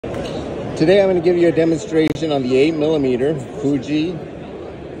Today I'm going to give you a demonstration on the 8mm Fuji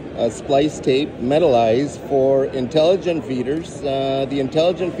splice tape metallized for intelligent feeders. The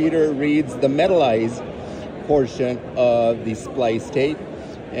intelligent feeder reads the metallized portion of the splice tape,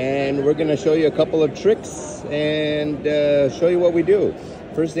 and we're going to show you a couple of tricks and show you what we do.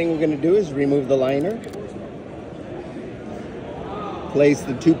 First thing we're going to do is remove the liner. Place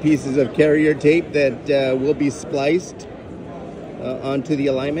the two pieces of carrier tape that will be spliced onto the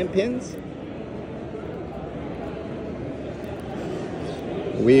alignment pins.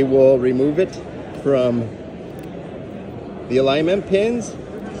 We will remove it from the alignment pins.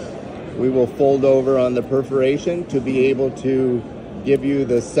 We will fold over on the perforation to be able to give you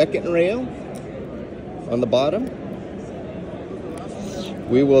the second rail on the bottom.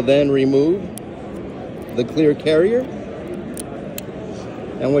 We will then remove the clear carrier,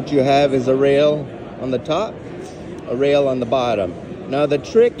 and what you have is a rail on the top, a rail on the bottom. Now the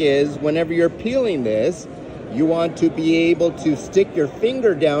trick is, whenever you're peeling this, you want to be able to stick your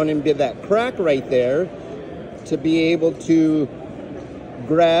finger down into that crack right there to be able to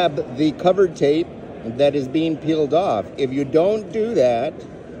grab the cover tape that is being peeled off. If you don't do that,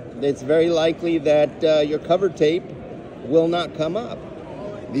 it's very likely that your cover tape will not come up.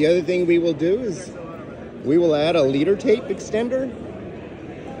 The other thing we will do is we will add a leader tape extender.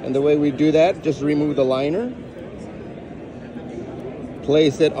 And the way we do that, just remove the liner,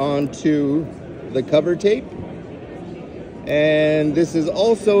 place it onto the cover tape. And this is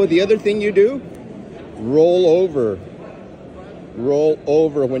also the other thing you do, roll over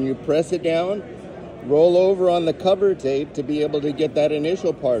when you press it down, roll over on the cover tape to be able to get that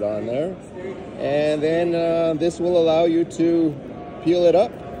initial part on there. And then this will allow you to peel it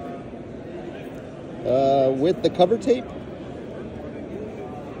up with the cover tape.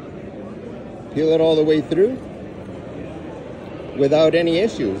 Peel it all the way through without any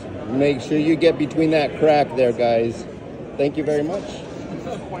issues. Make sure you get between that crack there, guys. Thank you very much.